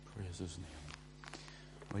Jesus' name.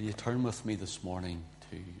 Will you turn with me this morning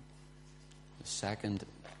to the second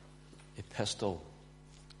epistle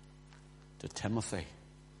to Timothy.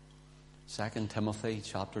 2 Timothy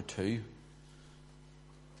chapter 2.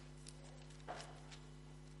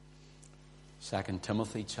 2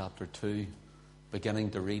 Timothy chapter 2, beginning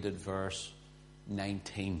to read at verse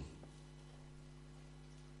 19.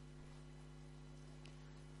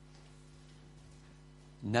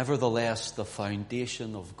 Nevertheless, the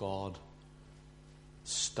foundation of God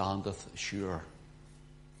standeth sure,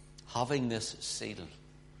 having this seal,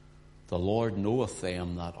 the Lord knoweth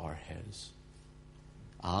them that are his.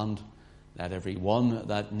 And let every one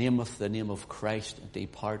that nameth the name of Christ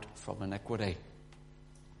depart from iniquity.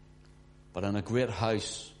 But in a great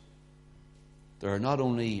house there are not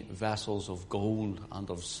only vessels of gold and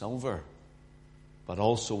of silver, but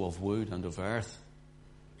also of wood and of earth,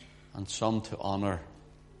 and some to honour,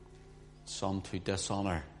 some to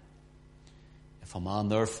dishonour. If a man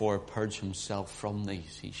therefore purge himself from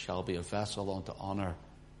these, he shall be a vessel unto honour,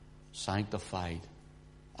 sanctified,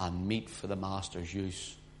 and meet for the master's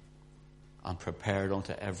use, and prepared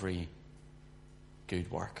unto every good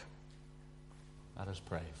work. Let us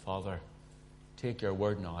pray. Father, take your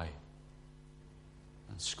word now,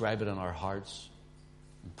 inscribe it in our hearts,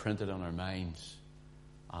 and print it in our minds,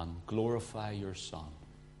 and glorify your Son.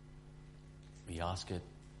 We ask it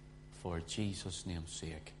for Jesus' name's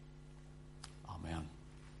sake. Amen.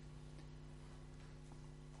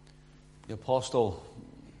 The apostle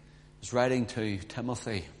is writing to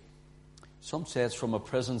Timothy. Some say it's from a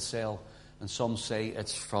prison cell, and some say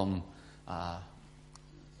it's from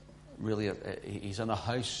he's in a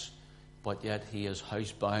house, but yet he is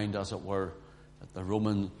housebound, as it were. The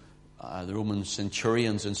Roman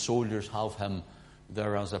centurions and soldiers have him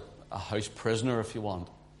there as a house prisoner, if you want.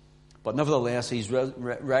 But nevertheless, he's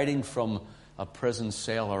writing from a prison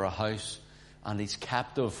cell or a house, and he's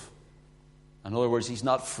captive. In other words, he's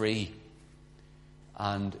not free.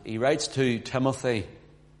 And he writes to Timothy,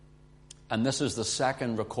 and this is the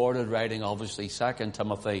second recorded writing, obviously, 2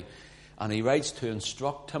 Timothy, and he writes to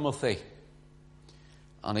instruct Timothy,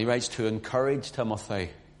 and he writes to encourage Timothy,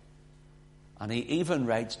 and he even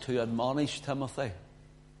writes to admonish Timothy.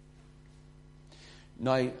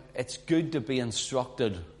 Now, it's good to be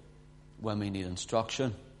instructed when we need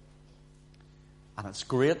instruction, and it's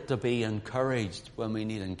great to be encouraged when we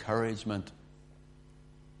need encouragement.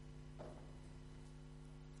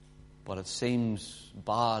 But it seems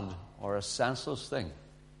bad or a senseless thing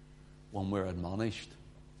when we're admonished.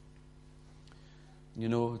 You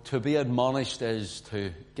know, to be admonished is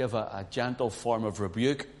to give a gentle form of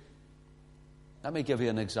rebuke. Let me give you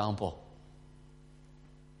an example.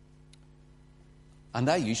 And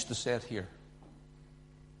I used to say it here.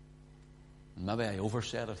 Maybe I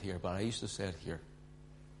oversaid it here, but I used to say it here.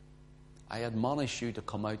 I admonish you to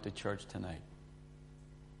come out to church tonight.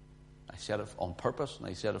 I said it on purpose, and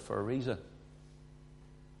I said it for a reason.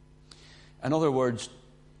 In other words,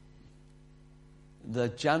 the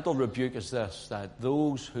gentle rebuke is this, that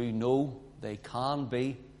those who know they can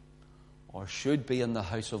be or should be in the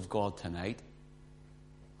house of God tonight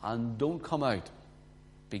and don't come out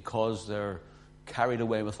because they're carried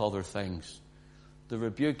away with other things. The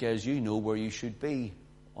rebuke is, you know where you should be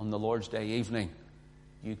on the Lord's Day evening.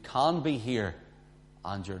 You can be here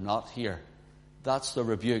and you're not here. That's the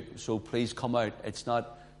rebuke. So please come out. It's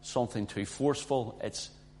not something too forceful. It's,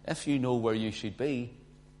 if you know where you should be,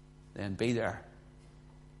 then be there.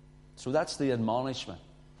 So that's the admonishment.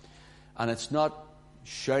 And it's not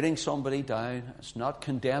shouting somebody down. It's not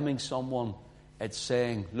condemning someone. It's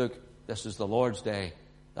saying, look, this is the Lord's Day.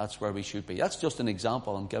 That's where we should be. That's just an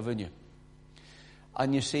example I'm giving you.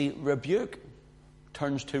 And you see, rebuke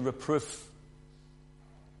turns to reproof.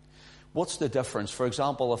 What's the difference? For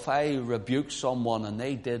example, if I rebuke someone and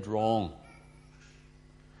they did wrong,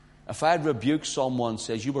 if I'd rebuke someone,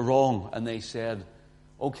 says, you were wrong, and they said,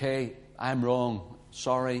 okay, I'm wrong,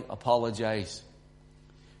 sorry, apologize,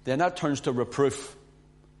 then that turns to reproof.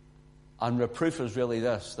 And reproof is really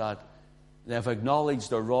this, that they've acknowledged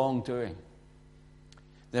their wrongdoing.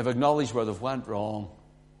 They've acknowledged where they've went wrong,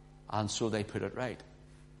 and so they put it right.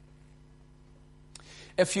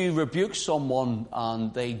 If you rebuke someone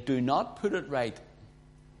and they do not put it right,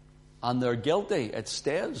 and they're guilty, it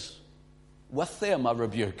stays with them a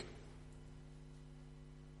rebuke.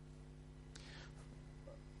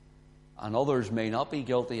 And others may not be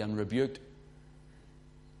guilty and rebuked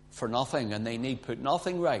for nothing, and they need put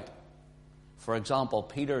nothing right. For example,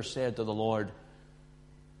 Peter said to the Lord,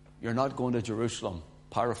 you're not going to Jerusalem,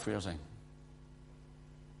 paraphrasing.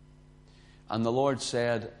 And the Lord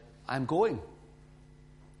said, I'm going.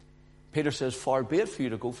 Peter says, far be it for you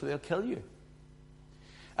to go, for they'll kill you.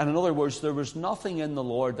 And in other words, there was nothing in the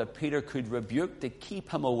Lord that Peter could rebuke to keep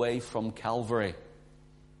him away from Calvary,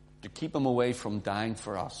 to keep him away from dying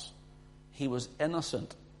for us. He was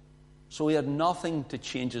innocent. So he had nothing to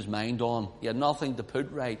change his mind on. He had nothing to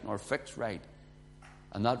put right or fix right.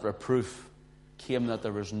 And that reproof came that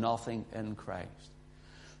there was nothing in Christ.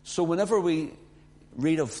 So whenever we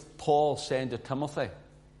read of Paul saying to Timothy,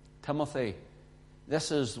 Timothy,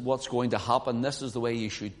 this is what's going to happen. This is the way you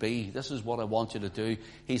should be. This is what I want you to do.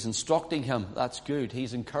 He's instructing him. That's good.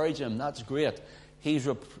 He's encouraging him. That's great. He's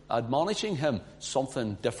admonishing him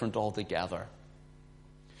something different altogether.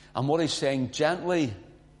 And what he's saying gently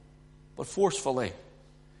but forcefully,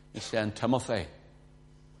 he's saying, Timothy,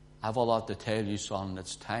 I have a lot to tell you, son.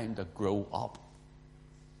 It's time to grow up.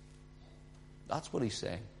 That's what he's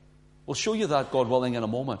saying. We'll show you that, God willing, in a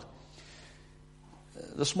moment.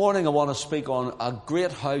 This morning I want to speak on a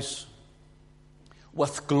great house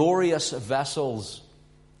with glorious vessels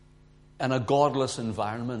in a godless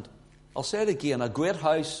environment. I'll say it again, a great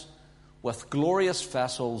house with glorious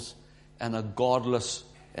vessels in a godless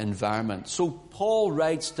environment. So Paul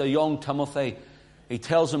writes to young Timothy, he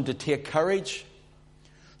tells him to take courage,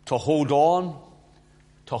 to hold on,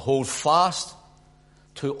 to hold fast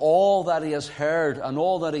to all that he has heard and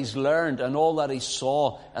all that he's learned and all that he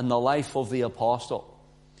saw in the life of the apostle.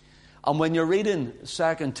 And when you're reading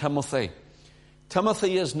 2 Timothy,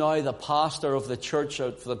 Timothy is now the pastor of the church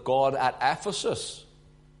of the God at Ephesus.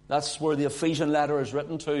 That's where the Ephesian letter is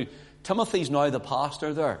written to. Timothy's now the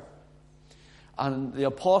pastor there. And the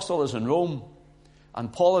apostle is in Rome.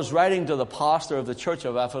 And Paul is writing to the pastor of the church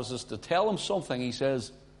of Ephesus to tell him something. He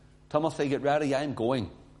says, Timothy, get ready, I'm going.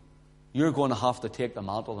 You're going to have to take the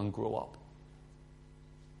mantle and grow up.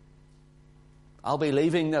 I'll be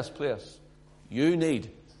leaving this place. You need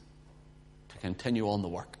to continue on the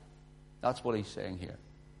work. That's what he's saying here.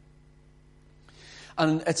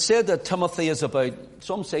 And it's said that Timothy is about,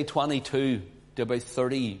 some say 22 to about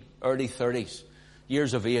 30, early 30s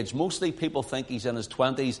years of age. Mostly people think he's in his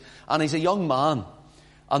 20s. And he's a young man.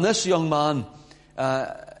 And this young man,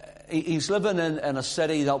 he's living in a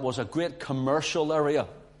city that was a great commercial area,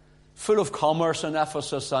 full of commerce in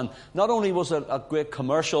Ephesus. And not only was it a great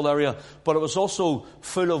commercial area, but it was also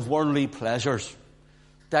full of worldly pleasures.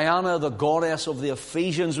 Diana, the goddess of the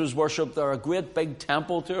Ephesians, was worshipped there, a great big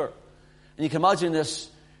temple to her. And you can imagine this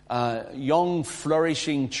young,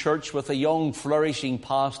 flourishing church with a young, flourishing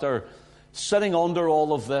pastor sitting under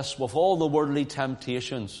all of this with all the worldly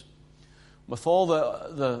temptations, with all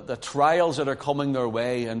the trials that are coming their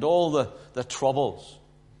way and all the troubles.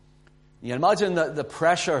 You can imagine the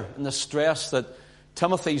pressure and the stress that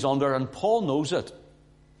Timothy's under, and Paul knows it.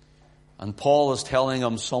 And Paul is telling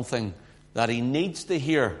him something that he needs to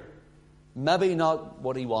hear, maybe not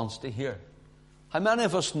what he wants to hear. How many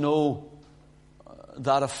of us know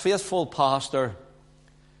that a faithful pastor,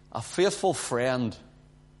 a faithful friend,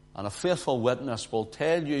 and a faithful witness will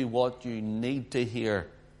tell you what you need to hear,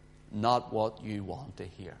 not what you want to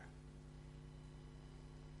hear?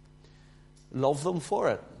 Love them for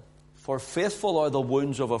it. For faithful are the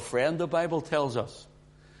wounds of a friend, the Bible tells us.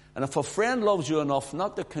 And if a friend loves you enough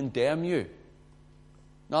not to condemn you,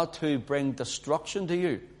 not to bring destruction to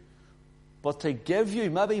you, but to give you,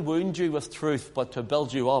 maybe wound you with truth, but to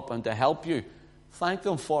build you up and to help you, thank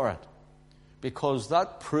them for it. Because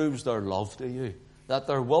that proves their love to you. That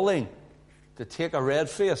they're willing to take a red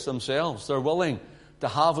face themselves. They're willing to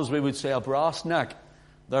have, as we would say, a brass neck.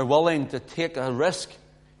 They're willing to take a risk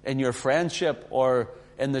in your friendship or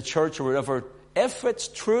in the church or wherever, if it's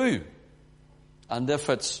true and if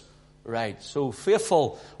it's right. So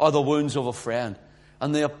faithful are the wounds of a friend.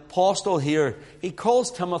 And the apostle here, he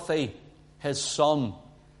calls Timothy his son.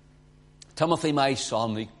 Timothy, my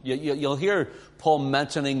son. You'll hear Paul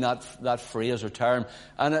mentioning that phrase or term.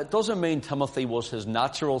 And it doesn't mean Timothy was his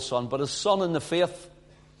natural son, but his son in the faith.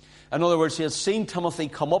 In other words, he had seen Timothy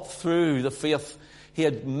come up through the faith. He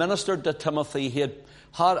had ministered to Timothy. He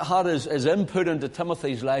had his input into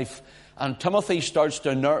Timothy's life. And Timothy starts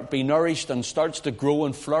to be nourished and starts to grow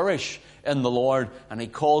and flourish in the Lord. And he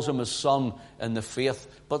calls him his son in the faith.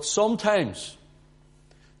 But sometimes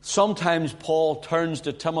Paul turns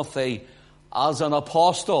to Timothy as an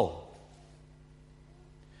apostle.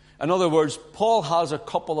 In other words, Paul has a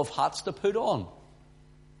couple of hats to put on.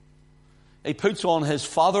 He puts on his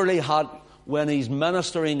fatherly hat when he's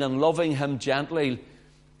ministering and loving him gently,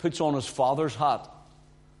 puts on his father's hat.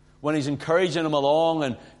 When he's encouraging him along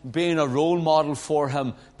and being a role model for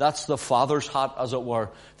him, that's the father's hat, as it were.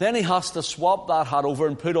 Then he has to swap that hat over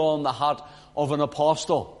and put on the hat of an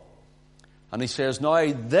apostle. And he says,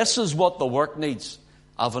 now, this is what the work needs.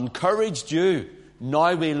 I've encouraged you.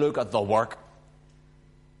 Now we look at the work.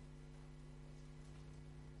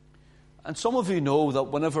 And some of you know that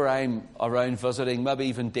whenever I'm around visiting, maybe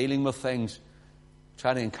even dealing with things,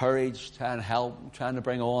 trying to encourage, trying to help, trying to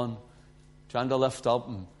bring on, trying to lift up,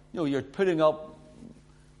 and you're putting up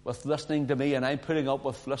with listening to me, and I'm putting up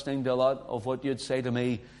with listening to a lot of what you'd say to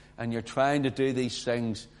me, and you're trying to do these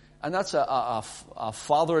things. And that's a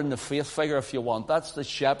father in the faith figure, if you want. That's the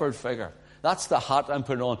shepherd figure. That's the hat I'm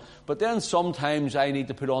putting on. But then sometimes I need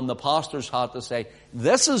to put on the pastor's hat to say,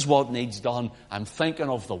 this is what needs done. I'm thinking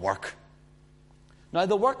of the work. Now,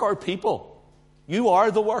 the work are people. You are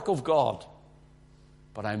the work of God.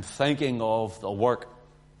 But I'm thinking of the work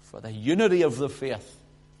for the unity of the faith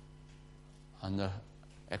and the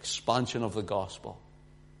expansion of the gospel.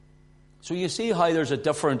 So you see how there's a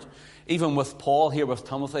different, even with Paul here with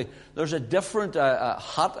Timothy, there's a different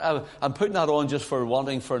hat. I'm putting that on just for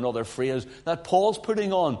wanting for another phrase that Paul's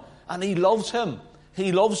putting on. And he loves him.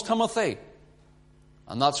 He loves Timothy.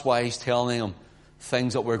 And that's why he's telling him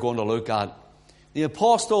things that we're going to look at. The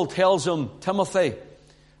apostle tells him, Timothy,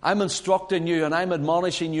 I'm instructing you and I'm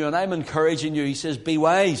admonishing you and I'm encouraging you. He says, be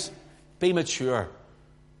wise, be mature.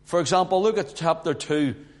 For example, look at chapter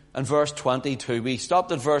 2 and verse 22. We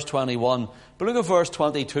stopped at verse 21, but look at verse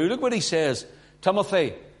 22. Look what he says.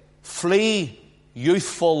 Timothy, flee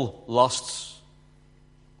youthful lusts.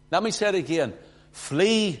 Let me say it again.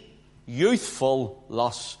 Flee youthful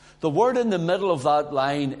lusts. The word in the middle of that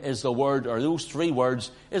line is the word, or those three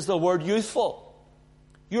words, is the word youthful.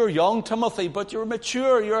 You're young, Timothy, but you're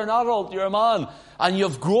mature, you're an adult, you're a man, and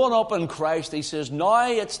you've grown up in Christ. He says, now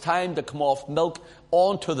it's time to come off milk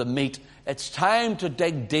onto the meat. It's time to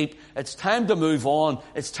dig deep. It's time to move on.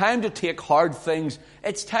 It's time to take hard things.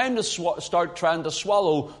 It's time to start trying to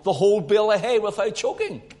swallow the whole bale of hay without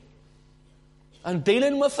choking and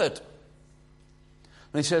dealing with it.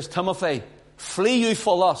 And he says, Timothy, flee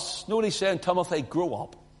youthful lusts. Know what he's saying? Timothy, grow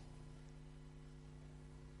up.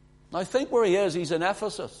 Now think where he is. He's in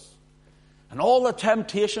Ephesus. And all the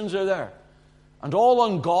temptations are there. And all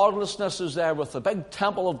ungodlessness is there with the big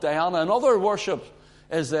temple of Diana and other worship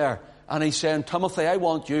is there. And he's saying, Timothy, I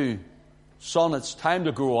want you. Son, it's time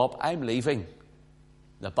to grow up. I'm leaving.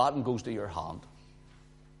 The baton goes to your hand.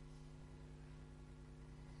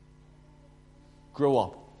 Grow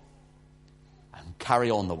up. And carry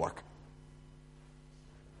on the work.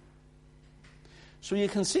 So you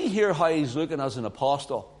can see here how he's looking as an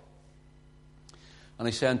apostle. And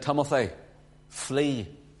he's saying, Timothy, flee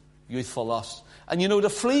youthful lusts. And to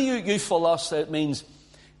flee youthful lusts, it means,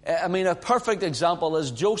 a perfect example is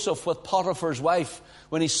Joseph with Potiphar's wife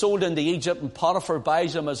when he's sold into Egypt and Potiphar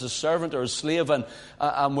buys him as a servant or a slave.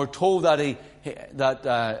 And we're told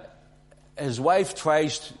that his wife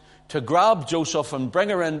tries to grab Joseph and bring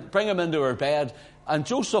him into her bed. And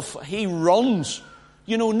Joseph, he runs.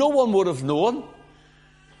 No one would have known.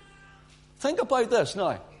 Think about this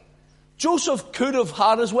now. Joseph could have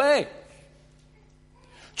had his way.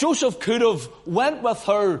 Joseph could have went with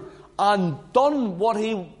her and done what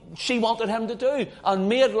she wanted him to do and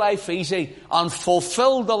made life easy and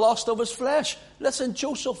fulfilled the lust of his flesh. Listen,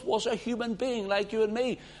 Joseph was a human being like you and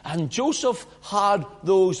me. And Joseph had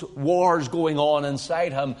those wars going on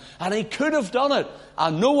inside him. And he could have done it.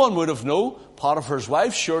 And no one would have known. Potiphar's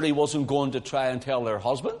wife surely wasn't going to try and tell her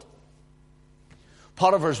husband.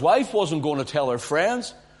 Potiphar's wife wasn't going to tell her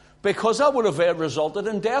friends. Because that would have resulted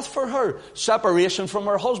in death for her. Separation from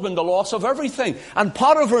her husband, the loss of everything. And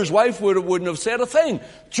Potiphar's wife wouldn't have said a thing.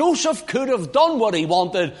 Joseph could have done what he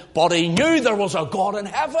wanted, but he knew there was a God in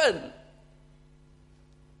heaven.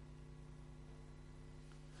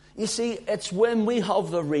 You see, it's when we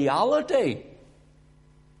have the reality.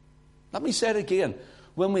 Let me say it again.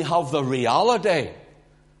 When we have the reality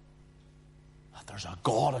that there's a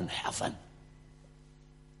God in heaven.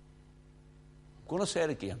 I'm going to say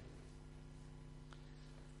it again.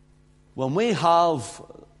 When we have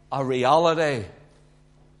a reality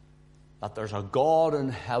that there's a God in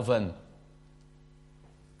heaven,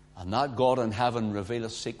 and that God in heaven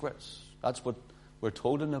reveals secrets. That's what we're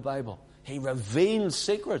told in the Bible. He reveals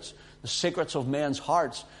secrets, the secrets of men's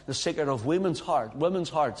hearts, the secret of women's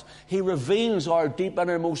hearts. He reveals our deep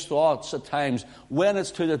innermost thoughts at times when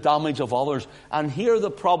it's to the damage of others. And here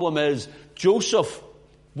the problem is, Joseph,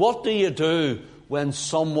 what do you do when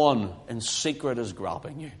someone in secret is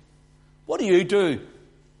grabbing you? What do you do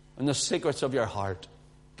in the secrets of your heart?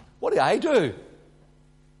 What do I do?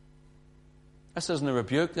 This isn't a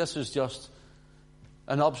rebuke. This is just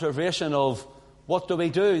an observation of what do we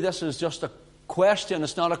do. This is just a question.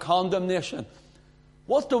 It's not a condemnation.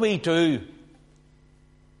 What do we do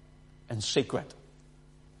in secret?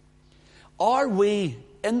 Are we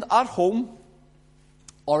at home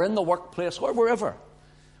or in the workplace or wherever,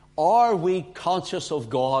 are we conscious of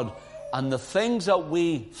God and the things that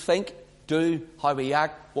we think, do, how we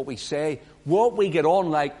act, what we say, what we get on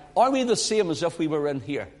like? Are we the same as if we were in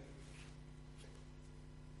here?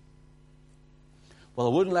 Well, I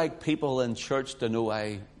wouldn't like people in church to know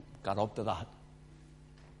I got up to that.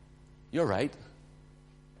 You're right.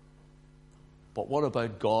 But what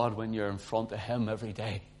about God when you're in front of Him every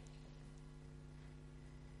day?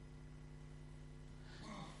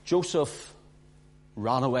 Joseph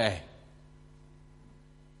ran away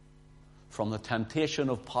from the temptation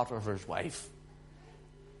of Potiphar's wife.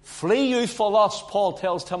 Flee youthful lust, Paul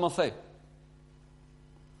tells Timothy.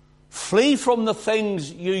 Flee from the things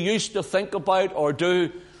you used to think about or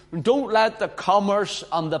do. Don't let the commerce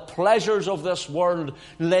and the pleasures of this world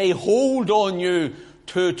lay hold on you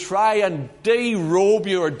to try and derobe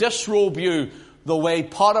you or disrobe you the way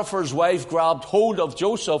Potiphar's wife grabbed hold of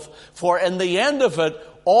Joseph. For in the end of it,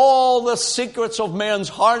 all the secrets of men's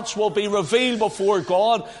hearts will be revealed before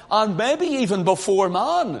God and maybe even before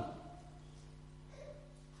man.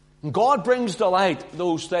 God brings to light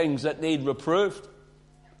those things that need reproved.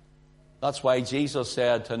 That's why Jesus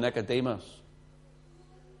said to Nicodemus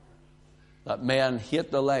that men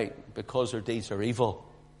hate the light because their deeds are evil.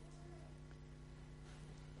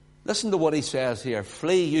 Listen to what he says here.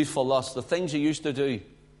 Flee youthful lust, the things you used to do,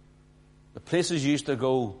 the places you used to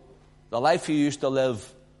go, the life you used to live,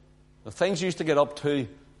 the things you used to get up to.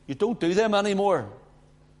 You don't do them anymore.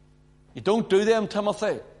 You don't do them,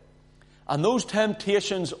 Timothy. And those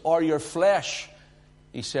temptations are your flesh.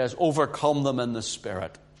 He says, overcome them in the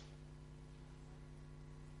Spirit.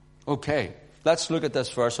 Okay, let's look at this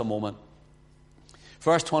verse a moment.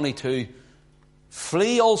 Verse 22.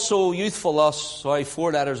 Flee also youthful lust. Sorry,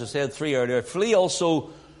 4 letters. I said 3 earlier. Flee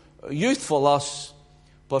also youthful lust,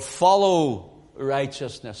 but follow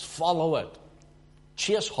righteousness. Follow it.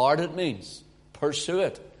 Chase hard, it means. Pursue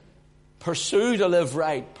it. Pursue to live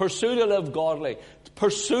right. Pursue to live godly.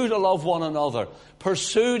 Pursue to love one another.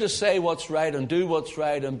 Pursue to say what's right and do what's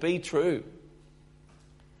right and be true.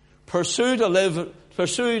 Pursue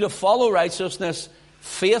to follow righteousness.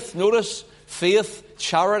 Faith, notice, faith,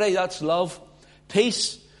 charity, that's love.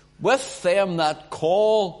 Peace with them that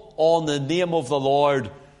call on the name of the Lord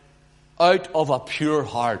out of a pure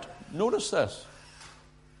heart. Notice this.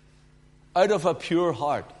 Out of a pure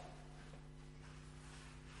heart.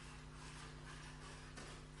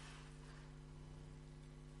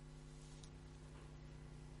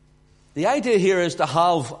 The idea here is to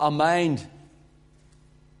have a mind,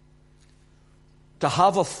 to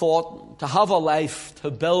have a thought, to have a life,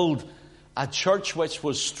 to build a church which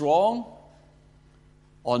was strong,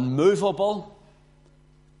 unmovable,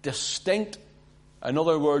 distinct. In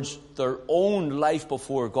other words, their own life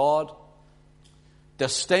before God.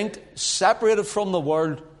 Distinct, separated from the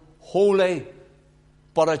world, holy,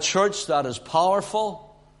 but a church that is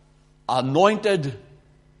powerful, anointed,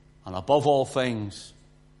 and above all things,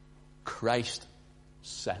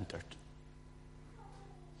 Christ-centered.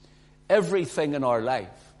 Everything in our life,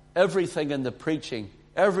 everything in the preaching,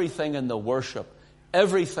 everything in the worship,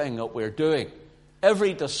 everything that we're doing,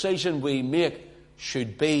 every decision we make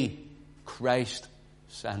should be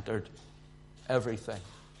Christ-centered. Everything.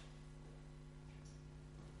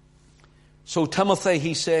 So Timothy,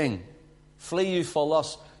 he's saying, flee youthful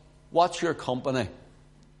lust. Watch your company.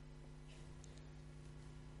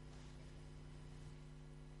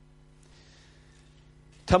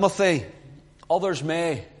 Timothy, others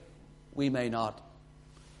may, we may not.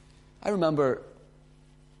 I remember it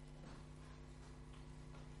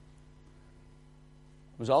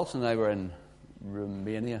was Alison and I were in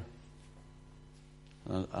Romania,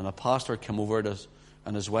 and a pastor came over to us,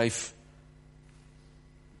 and his wife,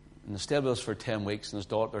 and they stayed with us for 10 weeks, and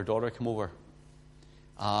their daughter came over,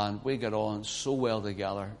 and we got on so well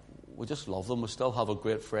together. We just love them. We still have a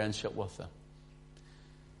great friendship with them.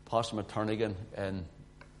 Pastor McTurnigan in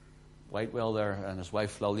Whitewell there, and his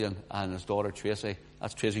wife Lillian, and his daughter Tracy.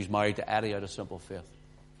 That's Tracy's married to Eddie out of Simple Faith.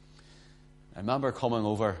 I remember coming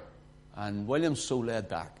over, and William's so laid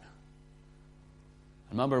back.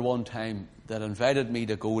 I remember one time that invited me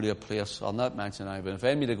to go to a place, I'll not mention it, but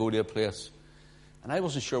invited me to go to a place, and I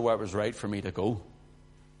wasn't sure where it was right for me to go.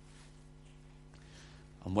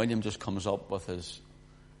 And William just comes up with his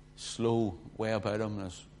slow way about him and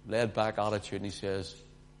his laid back attitude, and he says,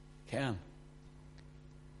 Ken.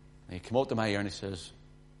 And he came up to my ear and he says,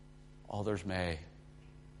 others may,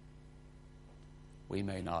 we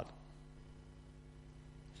may not.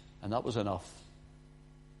 And that was enough.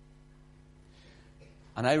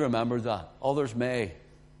 And I remembered that. Others may,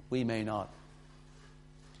 we may not.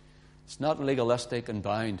 It's not legalistic and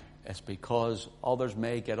bound. It's because others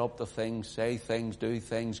may get up to things, say things, do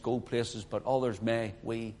things, go places, but others may,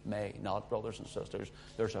 we may not, brothers and sisters.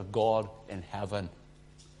 There's a God in heaven.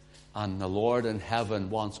 And the Lord in heaven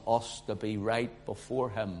wants us to be right before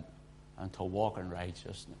Him and to walk in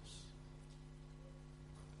righteousness.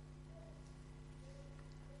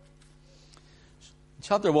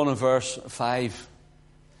 Chapter 1 and verse 5.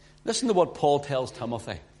 Listen to what Paul tells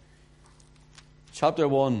Timothy. Chapter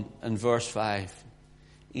 1 and verse 5.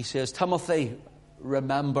 He says, Timothy,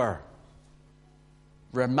 remember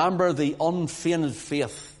the unfeigned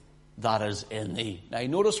faith that is in thee. Now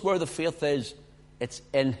notice where the faith is. It's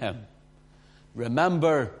in Him.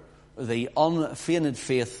 Remember the unfeigned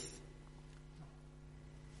faith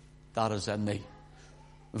that is in thee.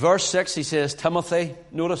 Verse 6, he says, Timothy,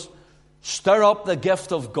 notice, stir up the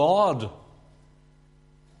gift of God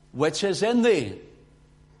which is in thee.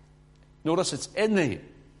 Notice it's in thee.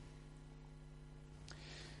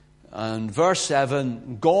 And verse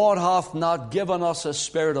 7, God hath not given us a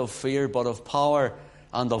spirit of fear, but of power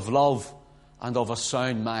and of love and of a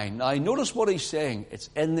sound mind. Now notice what he's saying.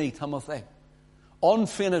 It's in thee, Timothy.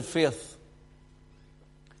 Unfeigned faith.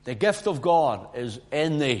 The gift of God is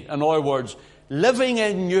in thee. In other words, living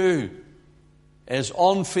in you is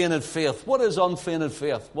unfeigned faith. What is unfeigned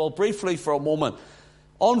faith? Well, briefly for a moment.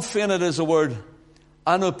 Unfeigned is the word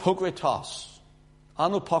anupokritos.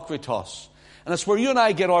 Anupokritos. And it's where you and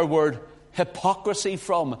I get our word hypocrisy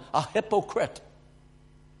from. A hypocrite.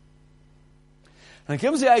 And it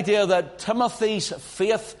gives the idea that Timothy's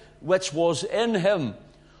faith which was in him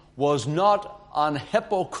was not an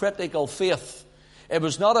hypocritical faith. It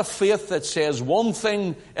was not a faith that says one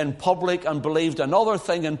thing in public and believed another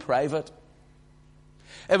thing in private.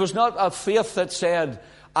 It was not a faith that said,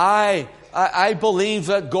 I believe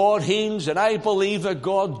that God heals, and I believe that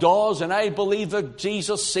God does, and I believe that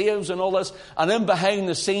Jesus saves and all this, and in behind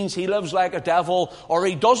the scenes he lives like a devil, or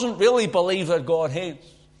he doesn't really believe that God heals.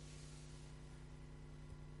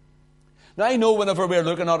 Now I know whenever we're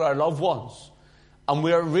looking at our loved ones, and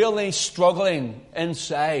we're really struggling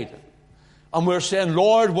inside, and we're saying,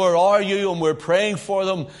 Lord, where are you? And we're praying for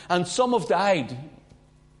them, and some have died,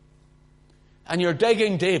 and you're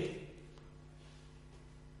digging deep.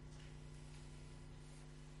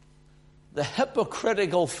 The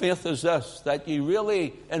hypocritical faith is this, that you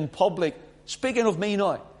really, in public, speaking of me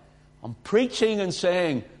now, I'm preaching and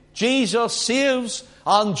saying, Jesus saves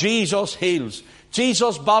and Jesus heals.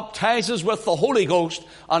 Jesus baptizes with the Holy Ghost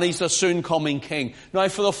and He's the soon coming King. Now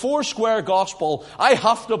for the Foursquare Gospel, I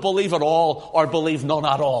have to believe it all or believe none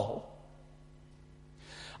at all.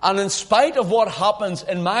 And in spite of what happens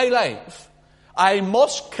in my life, I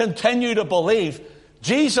must continue to believe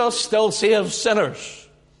Jesus still saves sinners.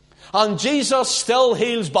 And Jesus still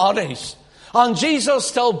heals bodies. And Jesus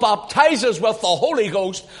still baptizes with the Holy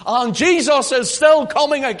Ghost. And Jesus is still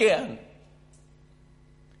coming again.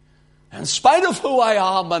 In spite of who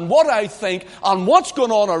I am and what I think and what's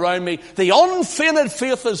going on around me, the unfeigned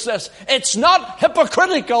faith is this. It's not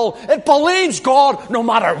hypocritical. It believes God no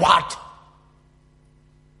matter what.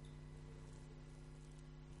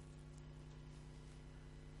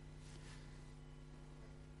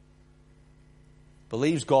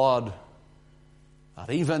 Believes God that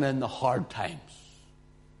even in the hard times,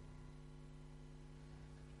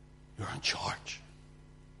 you're in charge.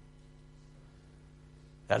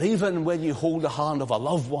 That even when you hold the hand of a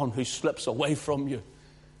loved one who slips away from you,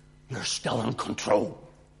 you're still in control.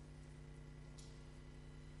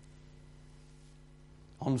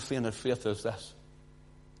 Unfeigned faith is this.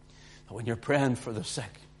 That when you're praying for the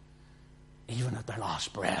sick, even at their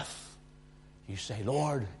last breath, you say,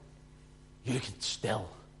 Lord, you can still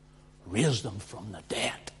raise them from the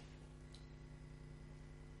dead.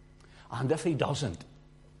 And if He doesn't,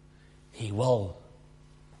 He will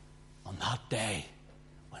on that day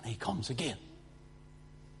when He comes again,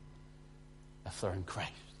 if they're in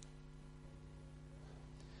Christ.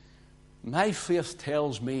 My faith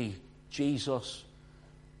tells me, Jesus,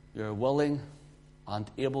 you're willing and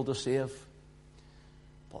able to save.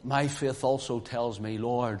 But my faith also tells me,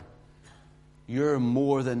 Lord, you're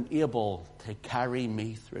more than able to carry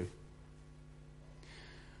me through.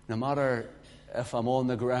 No matter if I'm on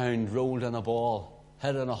the ground, rolled in a ball,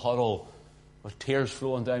 hid in a huddle, with tears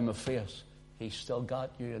flowing down my face, He's still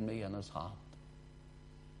got you and me in His hand.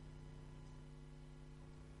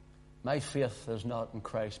 My faith is not in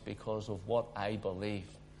Christ because of what I believe,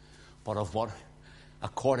 but of what,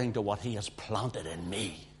 according to what He has planted in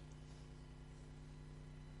me.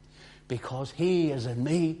 Because He is in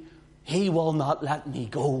me, He will not let me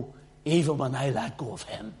go, even when I let go of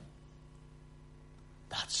Him.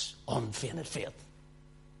 That's unfeigned faith.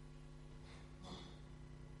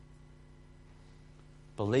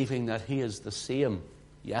 believing that He is the same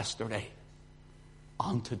yesterday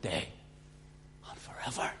and today and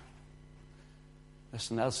forever.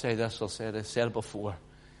 Listen, I'll say this, I said it before.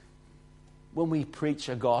 When we preach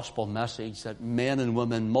a gospel message that men and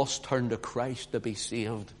women must turn to Christ to be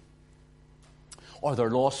saved, or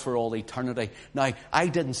they're lost for all eternity. Now, I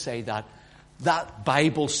didn't say that. That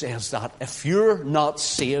Bible says that. If you're not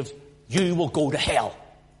saved, you will go to hell.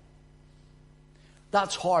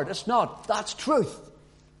 That's hard. It's not. That's truth.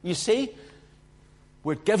 You see?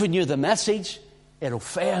 We're giving you the message. It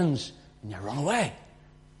offends, and you run away.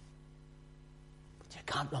 But you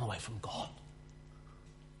can't run away from God.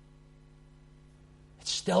 It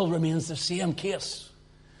still remains the same case.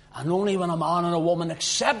 And only when a man and a woman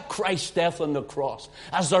accept Christ's death on the cross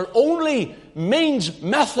as their only means,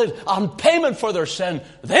 method, and payment for their sin,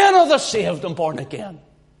 then are they saved and born again.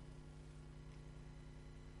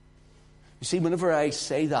 You see, whenever I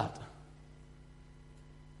say that,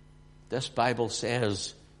 this Bible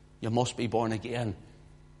says you must be born again.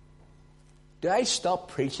 Do I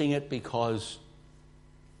stop preaching it because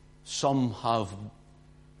some have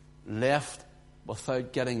left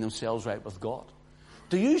without getting themselves right with God?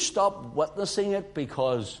 Do you stop witnessing it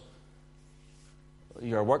because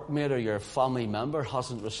your workmate or your family member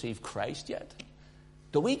hasn't received Christ yet?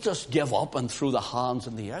 Do we just give up and throw the hands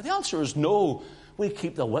in the air? The answer is no. We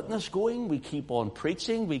keep the witness going. We keep on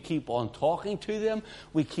preaching. We keep on talking to them.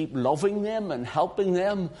 We keep loving them and helping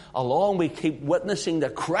them along. We keep witnessing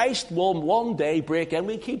that Christ will one day break in.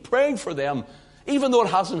 We keep praying for them, even though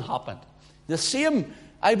it hasn't happened. The same,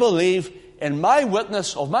 I believe, in my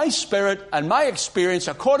witness of my spirit and my experience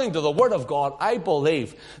according to the Word of God, I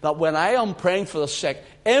believe that when I am praying for the sick,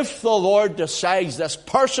 if the Lord decides this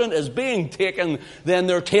person is being taken, then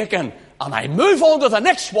they're taken. And I move on to the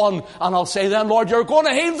next one, and I'll say then, Lord, you're going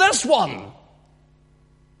to heal this one.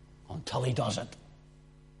 Until He doesn't.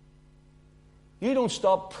 You don't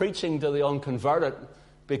stop preaching to the unconverted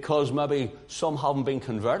because maybe some haven't been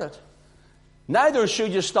converted. Neither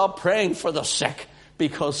should you stop praying for the sick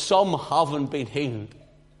because some haven't been healed.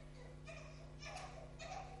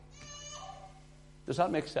 Does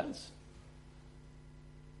that make sense?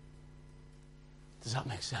 Does that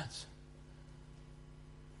make sense?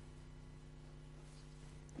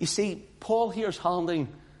 You see, Paul here is handing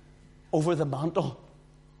over the mantle.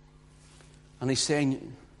 And he's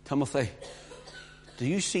saying, Timothy, do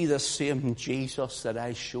you see this same Jesus that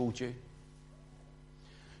I showed you?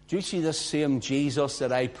 Do you see this same Jesus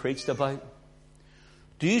that I preached about?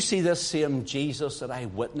 Do you see this same Jesus that I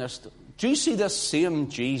witnessed? Do you see this same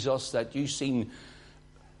Jesus that you've seen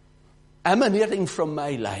emanating from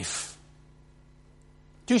my life?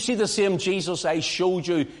 Do you see the same Jesus I showed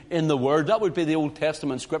you in the Word? That would be the Old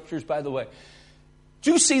Testament scriptures, by the way.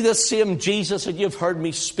 Do you see this same Jesus that you've heard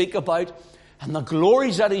me speak about? And the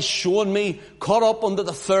glories that He's shown me caught up under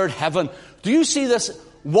the third heaven. Do you see this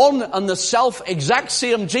one and the self-exact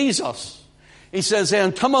same Jesus? He says,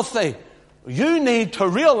 then, Timothy, you need to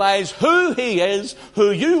realize who He is,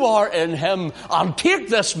 who you are in Him, and take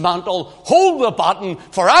this mantle, hold the baton,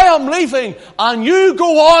 for I am leaving, and you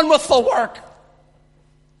go on with the work.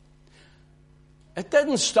 It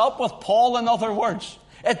didn't stop with Paul, in other words.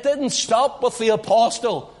 It didn't stop with the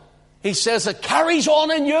apostle. He says it carries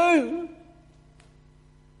on in you.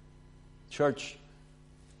 Church,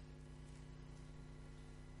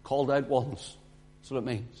 called out ones. That's what it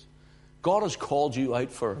means. God has called you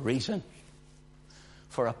out for a reason,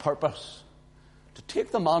 for a purpose. To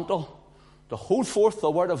take the mantle, to hold forth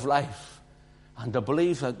the word of life, and to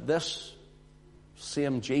believe that this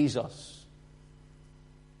same Jesus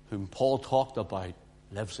whom Paul talked about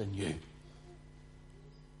lives in you.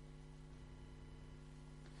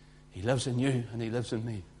 He lives in you and He lives in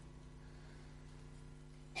me.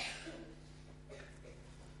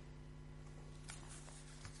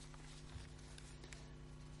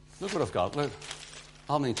 Look what I've got. Look.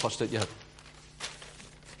 I haven't even touched it yet.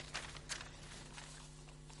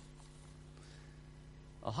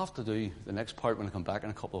 I'll have to do the next part when I come back in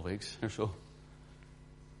a couple of weeks or so.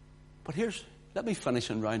 But let me finish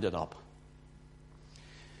and round it up.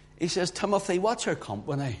 He says, Timothy, what's your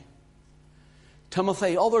company?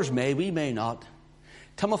 Timothy, others may, we may not.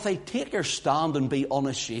 Timothy, take your stand and be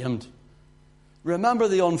unashamed. Remember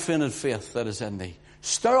the unfeigned faith that is in thee.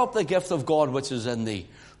 Stir up the gift of God which is in thee.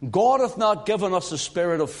 God hath not given us a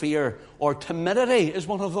spirit of fear, or timidity is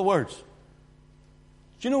one of the words.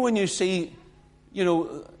 Do you know when you see,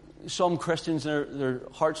 some Christians, their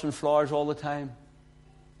hearts and flowers all the time?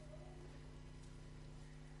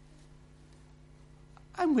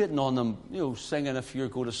 I'm waiting on them, singing, if you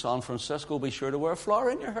go to San Francisco, be sure to wear a flower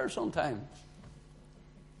in your hair sometime.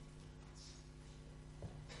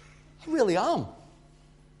 I really am.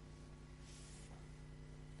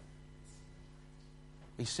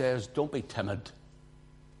 He says, don't be timid.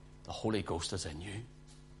 The Holy Ghost is in you.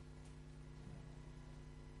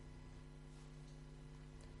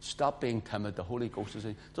 Stop being timid. The Holy Ghost is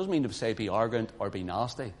in you. Doesn't mean to say be arrogant or be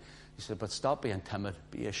nasty. He said, but stop being timid.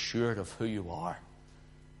 Be assured of who you are.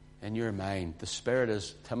 In your mind, the Spirit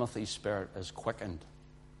is, Timothy's spirit is quickened.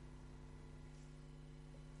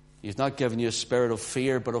 He's not given you a spirit of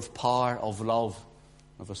fear, but of power, of love,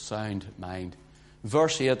 of a sound mind.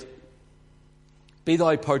 Verse 8, be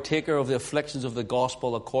thou partaker of the afflictions of the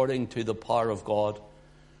gospel according to the power of God,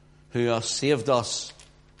 who hath saved us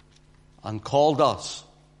and called us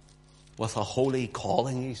with a holy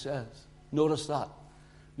calling, he says. Notice that.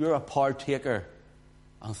 You're a partaker,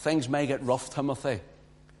 and things may get rough, Timothy,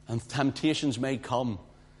 and temptations may come,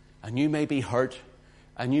 and you may be hurt,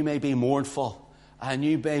 and you may be mournful, and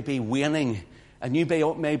you may be waning, and you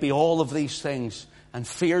may be all of these things, and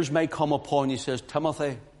fears may come upon you. He says,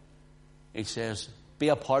 Timothy, he says, be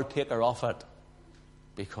a partaker of it,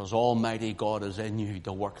 because Almighty God is in you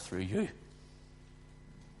to work through you.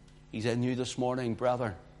 He's in you this morning,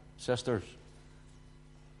 brother, sisters.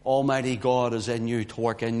 Almighty God is in you, to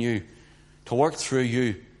work in you, to work through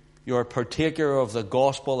you. You're a partaker of the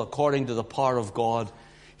gospel according to the power of God.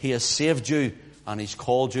 He has saved you, and He's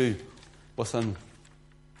called you with an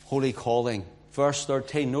holy calling. Verse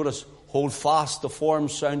 13, notice, hold fast the form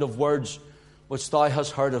sound of words which thou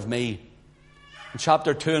hast heard of me. In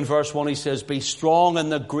chapter 2 and verse 1 he says, be strong in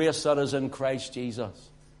the grace that is in Christ Jesus.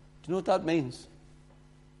 Do you know what that means?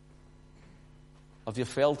 Have you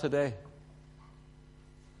failed today?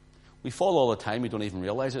 We fall all the time, we don't even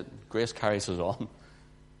realize it. Grace carries us on.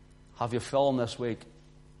 Have you fallen this week?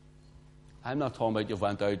 I'm not talking about you've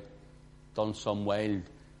went out, done some wild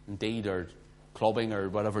deed or clubbing or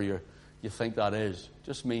whatever you think that is. It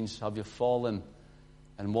just means, have you fallen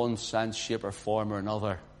in one sense, shape or form or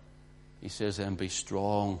another? He says then, be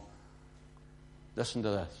strong. Listen to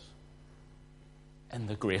this. In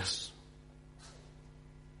the grace.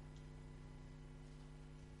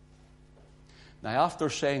 Now, after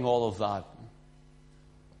saying all of that,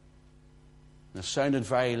 and it sounded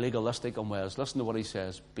very legalistic in ways, listen to what he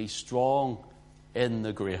says. Be strong in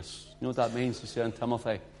the grace. You know what that means? He said in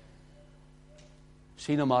Timothy,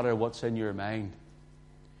 see, no matter what's in your mind,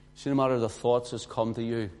 see, no matter the thoughts that's come to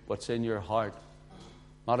you, what's in your heart,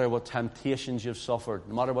 no matter what temptations you've suffered,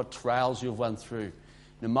 no matter what trials you've went through,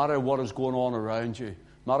 no matter what is going on around you,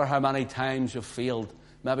 no matter how many times you've failed,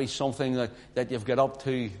 maybe something that you've got up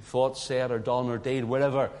to, thought, said, or done, or did,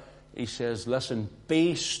 whatever, he says, listen,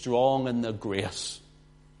 be strong in the grace.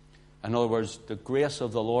 In other words, the grace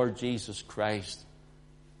of the Lord Jesus Christ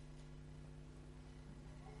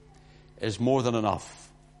is more than enough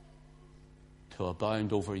to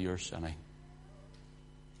abound over your sinning.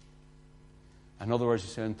 In other words,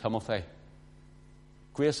 he's saying, Timothy,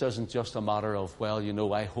 grace isn't just a matter of, well, you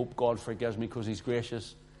know, I hope God forgives me because He's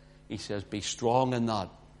gracious. He says, be strong in that,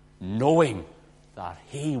 knowing that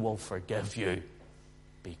He will forgive you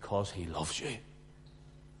because He loves you.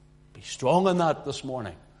 Be strong in that this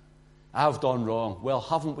morning. I've done wrong. Well,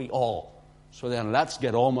 haven't we all? So then let's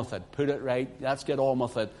get on with it. Put it right. Let's get on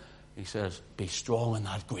with it. He says, be strong in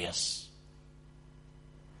that grace.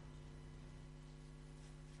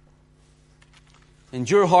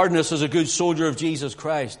 Endure hardness as a good soldier of Jesus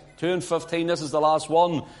Christ. 2 and 15, this is the last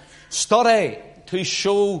one. Study to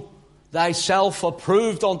show thyself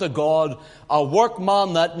approved unto God, a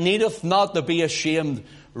workman that needeth not to be ashamed,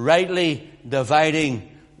 rightly dividing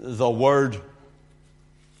the word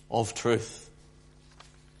of truth.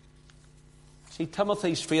 See,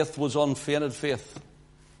 Timothy's faith was unfeigned faith.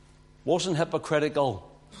 Wasn't hypocritical.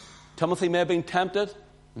 Timothy may have been tempted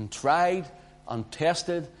and tried and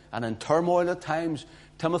tested and in turmoil at times.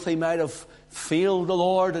 Timothy might have failed the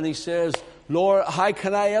Lord, and he says, Lord, how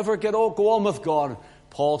can I ever go on with God?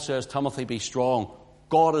 Paul says, Timothy, be strong.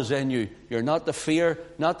 God is in you. You're not to fear,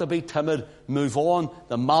 not to be timid. Move on.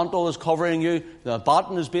 The mantle is covering you. The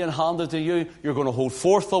baton is being handed to you. You're going to hold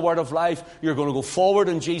forth the word of life. You're going to go forward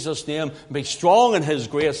in Jesus' name. Be strong in His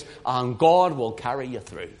grace, and God will carry you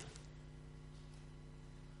through.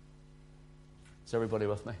 Is everybody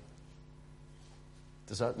with me?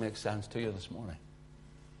 Does that make sense to you this morning?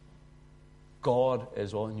 God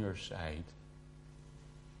is on your side,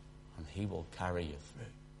 and He will carry you through.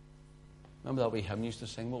 Remember that wee hymn used to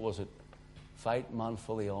sing? What was it? Fight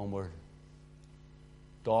manfully onward.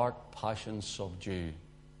 Dark passions subdue.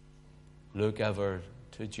 Look ever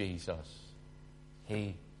to Jesus.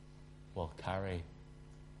 He will carry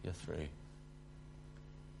you through.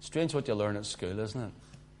 Strange what you learn at school, isn't it?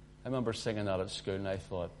 I remember singing that at school, and I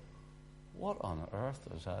thought, What on earth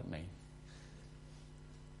does that mean?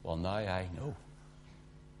 Well, now I know.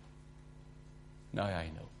 Now I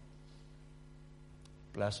know.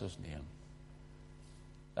 Bless his name.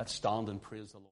 Let's stand and praise the Lord.